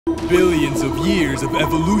Billions of years of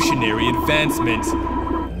evolutionary advancement.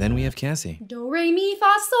 And then we have Cassie. Do, re, mi,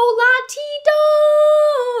 fa, sol, la, ti,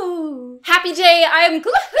 do. Happy day, I am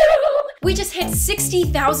Gloom. We just hit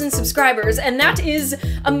 60,000 subscribers, and that is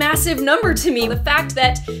a massive number to me. The fact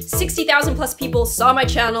that 60,000 plus people saw my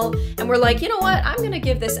channel and were like, you know what, I'm gonna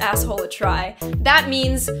give this asshole a try. That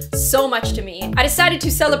means so much to me. I decided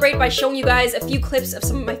to celebrate by showing you guys a few clips of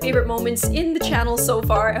some of my favorite moments in the channel so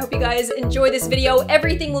far. I hope you guys enjoy this video.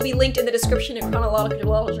 Everything will be linked in the description in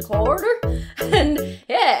chronological order. And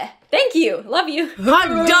yeah, thank you, love you.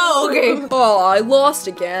 Hot dog! Oh, I lost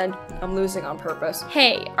again. I'm losing on purpose.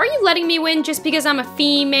 Hey, are you letting me win just because I'm a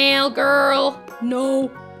female girl? No,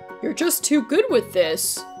 you're just too good with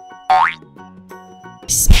this.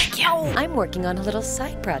 I'm working on a little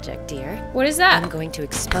side project, dear. What is that? I'm going to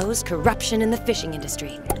expose corruption in the fishing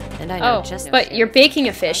industry. And I know but you're baking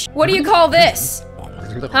a fish. What do you call this?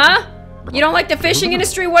 Huh? You don't like the fishing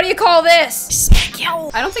industry? What do you call this?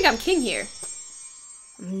 I don't think I'm king here.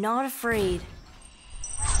 I'm not afraid.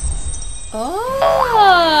 Oh!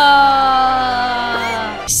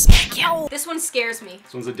 This one scares me.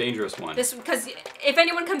 This one's a dangerous one. Because if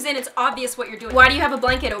anyone comes in, it's obvious what you're doing. Why do you have a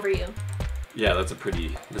blanket over you? Yeah, it's a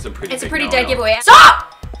pretty dead giveaway.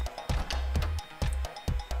 Stop!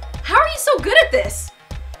 How are you so good at this?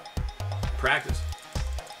 Practice.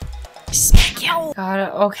 Got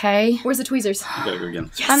it, okay. Where's the tweezers? You gotta go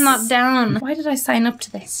again. Yes. I'm not down. Why did I sign up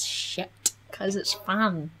to this shit? Because it's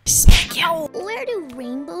fun. Where do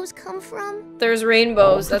rainbows come from? There's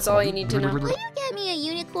rainbows, that's all you need to know. Will you get me a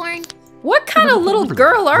unicorn? What kind of little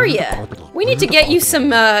girl are you? We need to get you some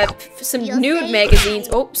nude magazines.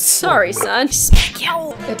 Oh, sorry, son.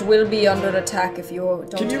 It will be under attack if you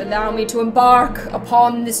don't allow me to embark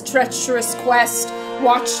upon this treacherous quest.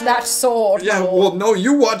 Watch that sword, yeah, my lord. Well, no,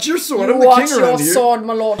 you watch your sword. You I'm the watch king around your here. sword,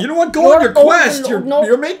 my lord. You know what? Go on your quest. No.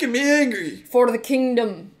 You're making me angry. For the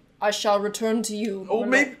kingdom, I shall return to you. Oh,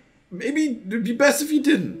 maybe it'd be best if you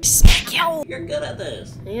didn't. You're good at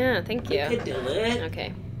this. Yeah, thank you. You can do it.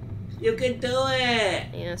 Okay. You can do it.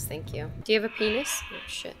 Yes, thank you. Do you have a penis? Oh,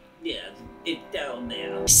 shit. Yes, it's down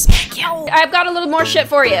there. I've got a little more shit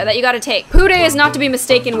for you that you gotta take. Pooh Day is not to be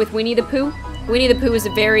mistaken with Winnie the Pooh. Winnie the Pooh is a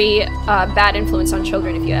very bad influence on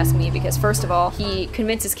children, if you ask me, because first of all, he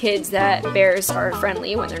convinces kids that bears are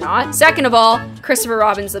friendly when they're not. Second of all, Christopher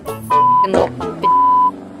Robin's a f***ing little bitch.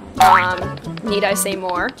 Need I say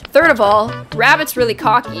more? Third of all, Rabbit's really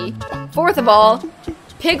cocky. Fourth of all,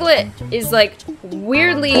 Piglet is like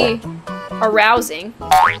weirdly arousing.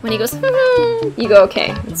 When he goes, you go,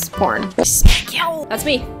 okay, it's porn. That's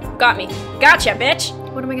me. Got me. Gotcha, bitch!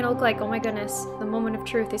 What am I gonna look like? Oh my goodness. The moment of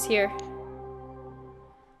truth is here.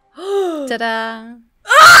 Ta-da!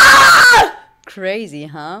 Ah! Crazy,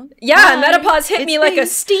 huh? Yeah, Metapause hit me like a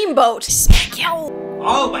steamboat.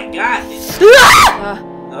 Oh my god!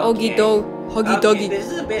 Huggy dog, huggy doggy, this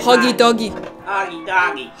is a bit huggy doggy, Huggy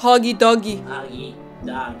doggy. huggy doggy, Huggy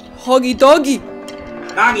doggy. huggy doggy,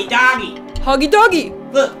 Doggy doggy. huggy doggy.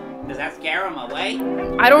 Look, does that scare him away?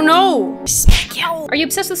 I don't know. Are you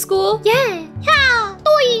obsessed with school? Yeah. Yeah.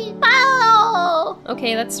 Oi, bow.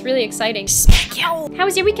 Okay, that's really exciting. How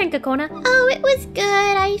was your weekend, Kakona? Oh, it was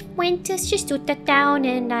good. I went to Shisuta town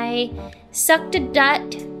and I sucked a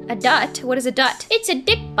dut. A dut? What is a dut? It's a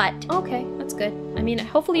dick butt. Okay, that's good. I mean,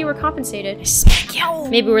 hopefully you were compensated.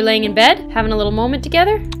 Maybe we're laying in bed, having a little moment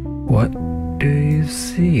together? What do you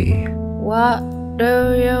see? What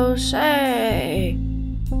do you say?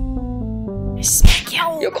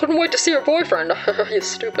 You couldn't wait to see your boyfriend. You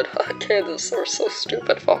stupid. Kids are so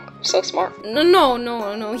stupid. Fuck, I'm so smart.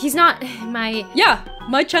 No. He's not my... Yeah,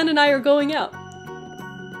 my Chan and I are going out.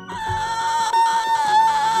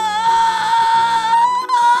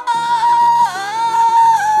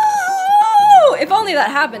 If only that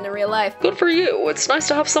happened in real life. Good for you. It's nice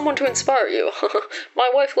to have someone to inspire you. My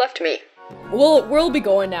wife left me. We'll be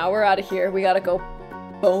going now. We're out of here. We gotta go.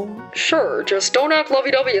 Boom. Sure, just don't act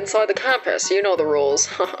lovey-dovey inside the campus. You know the rules.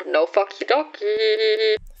 No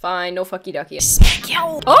fucky-ducky. Fine, no fucky ducky.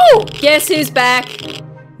 Oh! Guess who's back?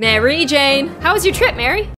 Mary Jane. How was your trip,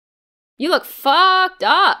 Mary? You look fucked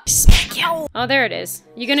up. Oh, there it is.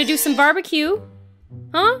 You gonna do some barbecue?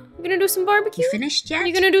 Huh? You gonna do some barbecue? You finished yet?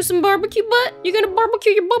 You gonna do some barbecue butt? You gonna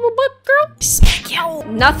barbecue your bubble butt, girl?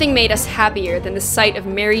 Nothing made us happier than the sight of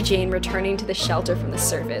Mary Jane returning to the shelter from the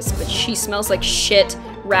surface, but she smells like shit,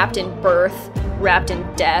 wrapped in birth, wrapped in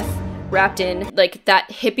death, wrapped in, like, that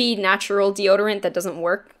hippie natural deodorant that doesn't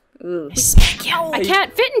work. Ooh. I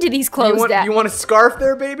can't fit into these clothes, Dad. You want a scarf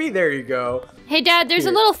there, baby? There you go. Hey, Dad, there's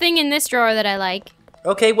a little thing in this drawer that I like.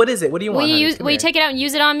 Okay, what is it? What do you want? Will you take it out and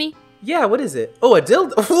use it on me? Yeah, what is it? Oh, a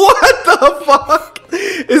dildo? What the fuck?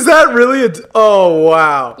 Is that really a? Oh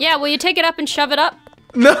wow. Yeah, will you take it up and shove it up?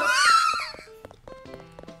 No.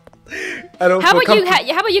 I don't. How about you?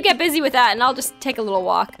 How about you get busy with that, and I'll just take a little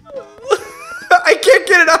walk. I can't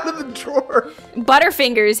get it out of the drawer.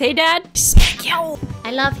 Butterfingers, hey Dad.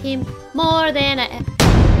 I love him more than I.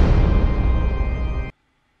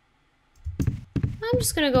 I'm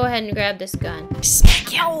just gonna go ahead and grab this gun.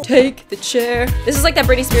 Take the chair. This is like that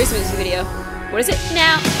Britney Spears music video. What is it?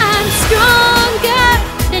 Now I'm stronger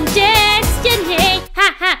than destiny.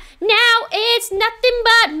 Ha ha. Now it's nothing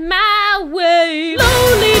but my way.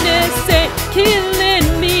 Loneliness ain't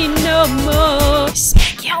killing me no more.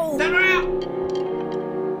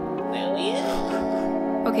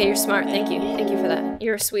 Okay, you're smart. Thank you. Thank you for that.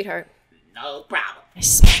 You're a sweetheart. No problem.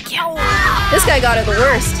 This guy got it the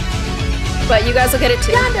worst. But you guys will get it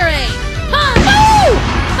too. Thundering. Woo!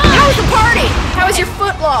 How was the party? How was your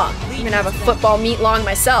foot long? I'm gonna have a football meat long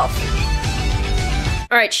myself.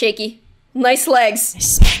 Alright, Shaky. Nice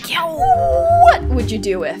legs. What would you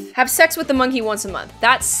do with? Have sex with the monkey once a month.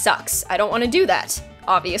 That sucks. I don't want to do that.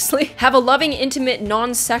 Obviously. Have a loving, intimate,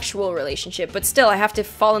 non-sexual relationship, but still I have to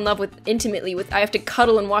fall in love with intimately with, I have to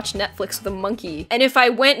cuddle and watch Netflix with a monkey. And if I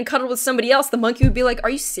went and cuddled with somebody else, the monkey would be like, are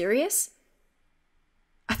you serious?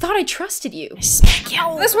 I thought I trusted you.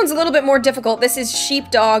 This one's a little bit more difficult. This is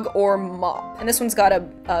sheepdog or mop. And this one's got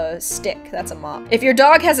a stick. That's a mop. If your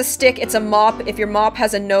dog has a stick, it's a mop. If your mop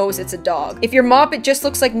has a nose, it's a dog. If your mop, it just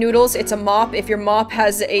looks like noodles, it's a mop. If your mop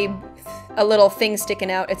has a little thing sticking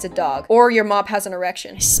out, it's a dog. Or your mop has an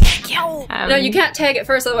erection. No, you can't tag it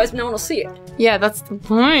first, otherwise no one will see it. Yeah, that's the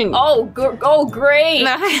point. Oh, great.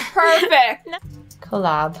 Perfect.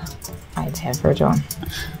 Collab. I'd have for John.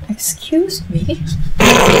 Excuse me?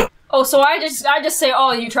 Oh, so I just say,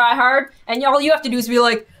 oh, you try hard, and all you have to do is be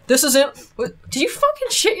like, this is it. What, did you fucking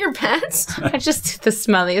shit your pants? I just did the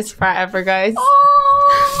smelliest fart ever, guys.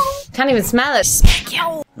 Oh. Can't even smell it.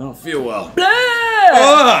 I don't feel well. Blah!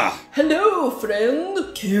 Ah! Hello,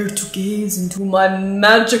 friend. Care to gaze into my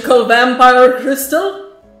magical vampire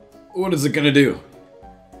crystal? What is it gonna do?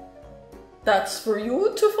 That's for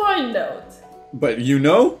you to find out. But you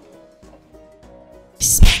know?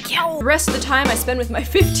 The rest of the time I spend with my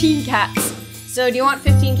 15 cats. So do you want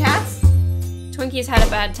 15 cats? Twinkie's had a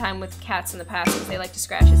bad time with cats in the past because they like to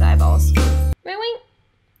scratch his eyeballs. Wink, wink.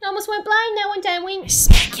 Almost went blind that one time, wink.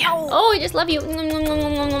 Oh, I just love you.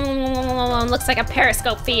 Looks like a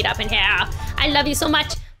periscope feed up in here. I love you so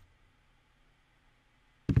much.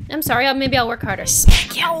 I'm sorry, maybe I'll work harder.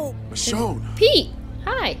 Michonne. Pete,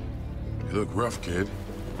 hi. You look rough, kid.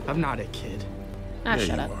 I'm not a kid. Ah, Yeah,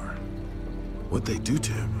 shut you up. are. What'd they do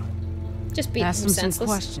to him? Just beat him Ask him some senseless.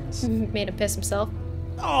 questions. Made him piss himself.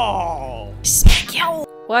 Oh.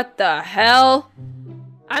 What the hell?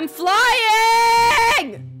 I'm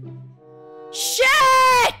flying!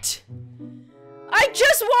 Shit! I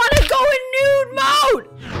just want to go in nude mode!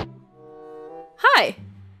 Hi.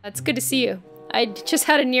 It's good to see you. I just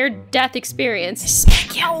had a near-death experience.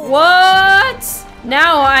 What?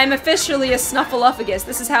 Now I'm officially a snuffleupagus.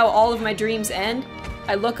 This is how all of my dreams end.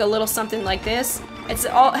 I look a little something like this. It's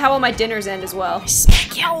how all my dinners end as well.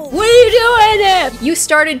 What are you doing there? You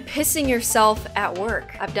started pissing yourself at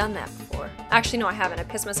work. I've done that before. Actually, no, I haven't. I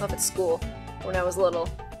pissed myself at school when I was little.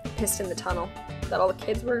 Pissed in the tunnel that all the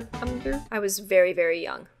kids were coming through. I was very, very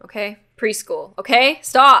young, okay? Preschool, okay?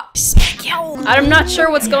 Stop! I'm not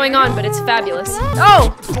sure what's going on, but it's fabulous.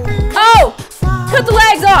 Oh! Oh! Cut the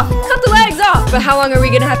legs off! Cut the legs off! But how long are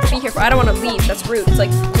we gonna have to be here for? I don't want to leave. That's rude. It's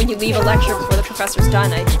like when you leave a lecture before the professor's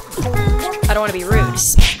done. I don't want to be rude.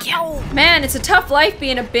 Man, it's a tough life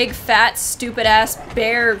being a big, fat, stupid-ass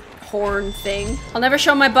bear horn thing. I'll never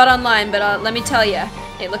show my butt online, but let me tell you,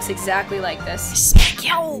 it looks exactly like this.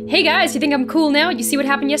 Hey guys, you think I'm cool now? You see what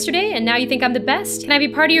happened yesterday, and now you think I'm the best? Can I be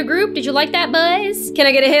part of your group? Did you like that, buzz? Can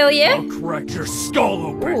I get a hell yeah? I'll crack your skull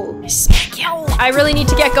open. Ooh. I really need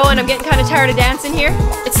to get going. I'm getting kind of tired of dancing here.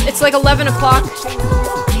 It's like 11 o'clock.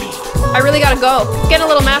 I really gotta go. Getting a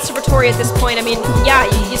little masturbatory at this point. I mean, yeah,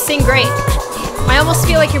 you sing great. I almost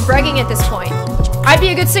feel like you're bragging at this point. I'd be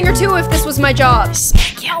a good singer too if this was my job.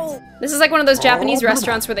 This is like one of those Japanese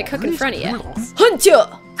restaurants where they cook in front of you. Is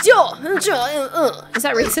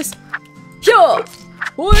that racist?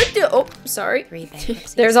 Oh, sorry.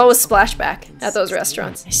 There's always splashback at those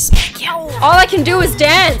restaurants. All I can do is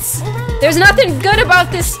dance. There's nothing good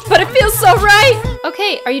about this, but it feels so right.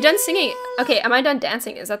 Okay, are you done singing? Okay, am I done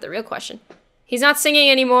dancing? Is that the real question? He's not singing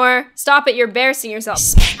anymore. Stop it, you're embarrassing yourself.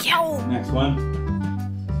 Next one.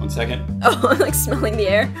 1 second. Oh, I'm like smelling the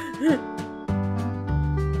air.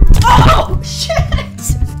 Oh, shit!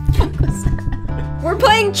 What was that? We're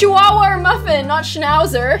playing Chihuahua or Muffin, not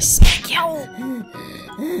Schnauzer.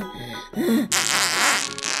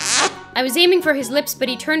 I was aiming for his lips, but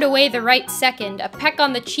he turned away the right second. A peck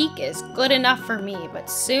on the cheek is good enough for me, but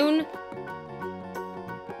soon...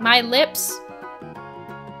 my lips...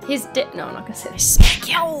 his no, I'm not gonna say this.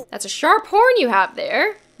 That's a sharp horn you have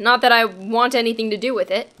there. Not that I want anything to do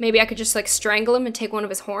with it. Maybe I could just like strangle him and take one of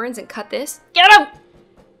his horns and cut this. Get him!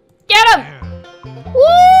 Get him!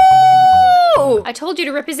 Woo! I told you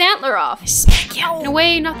to rip his antler off. In a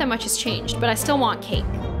way, not that much has changed, but I still want cake.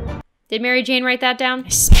 Did Mary Jane write that down?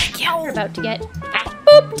 We're about to get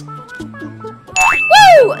booped.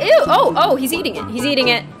 Woo! Ew! Oh, he's eating it. He's eating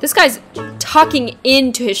it. This guy's tucking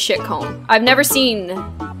into his shit cone. I've never seen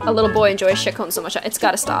a little boy enjoy a shit cone so much. It's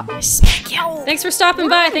gotta stop. Thanks for stopping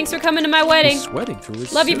by. Thanks for coming to my wedding. Sweating through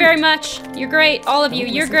his Love you very much. You're great. All of you.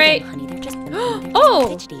 You're great.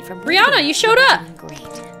 Oh! Rihanna, you showed up!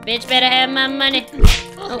 Bitch better have my money.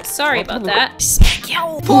 Oh, sorry about that.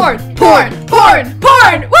 Porn! Porn! Porn!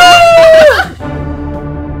 Porn! Woo!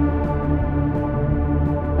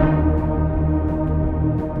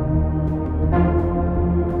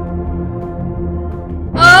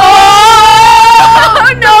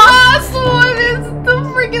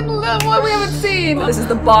 What we haven't seen. This is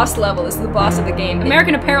the boss level. This is the boss of the game.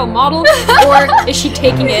 American Apparel model, or is she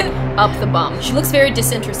taking it up the bum? She looks very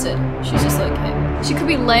disinterested. She's just like, hey. She could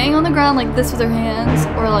be laying on the ground like this with her hands,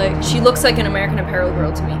 or like... She looks like an American Apparel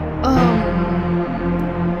girl to me.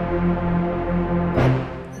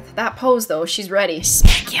 But that pose though, she's ready.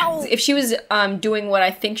 If she was doing what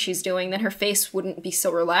I think she's doing, then her face wouldn't be so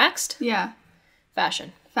relaxed. Yeah.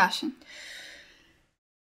 Fashion. Fashion.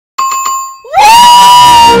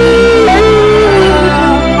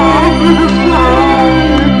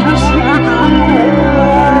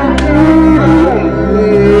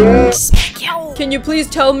 Can you please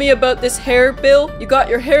tell me about this hair, Bill? You got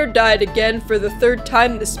your hair dyed again for the 3rd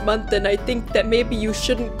time this month, and I think that maybe you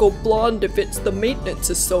shouldn't go blonde if it's the maintenance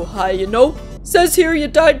is so high, you know? Says here you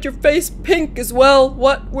dyed your face pink as well.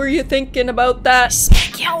 What were you thinking about that?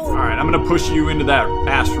 Alright, I'm gonna push you into that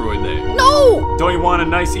asteroid there. No! Don't you want a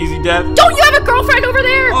nice easy death? Don't you have a girlfriend over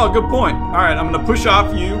there? Oh, good point. Alright, I'm gonna push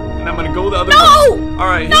off you, and I'm gonna go the other way. No!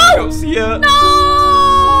 Alright, here we go. See ya. No!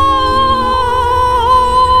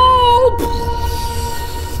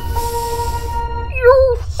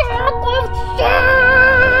 You son of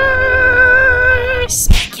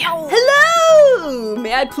shit! Hello!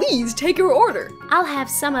 May I please take your order? I'll have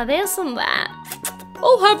some of this and that.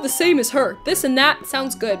 I'll have the same as her. This and that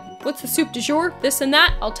sounds good. What's the soup du jour? This and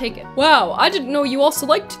that? I'll take it. Wow, I didn't know you also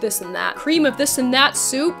liked this and that. Cream of this and that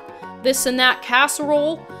soup, this and that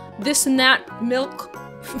casserole, this and that milk.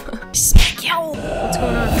 What's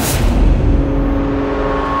going on?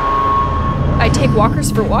 I take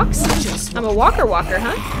walkers for walks? I'm a walker,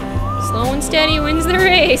 huh? Slow and steady wins the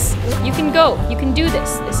race. You can go. You can do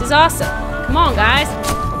this. This is awesome. Come on, guys.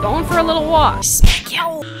 We're going for a little walk.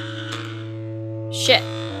 Shit.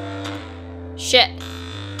 Shit.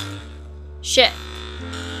 Shit.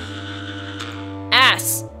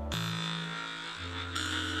 Ass.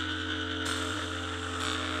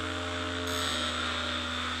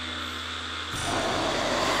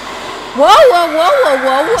 Whoa, whoa, whoa, whoa,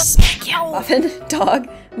 whoa. Muffin, dog,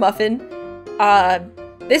 muffin.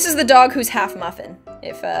 This is the dog who's half muffin.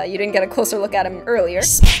 If you didn't get a closer look at him earlier.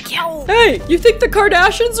 Hey, you think the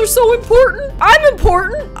Kardashians are so important? I'm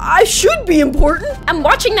important. I should be important. I'm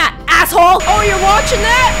watching that, asshole. Oh, you're watching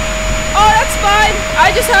that? Oh, that's fine.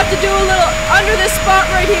 I just have to do a little under this spot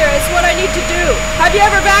right here. It's what I need to do. Have you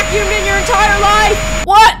ever vacuumed in your entire life?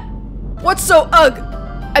 What? What's so ugh?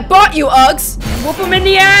 I bought you, Uggs. Whoop him in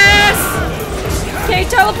the ass. Okay,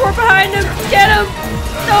 teleport behind him. Get him.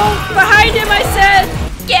 No, behind him, I said.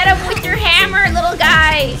 Get him with your hammer, little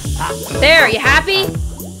guy. There, you happy?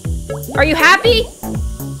 Are you happy?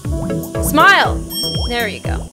 Smile. There you go.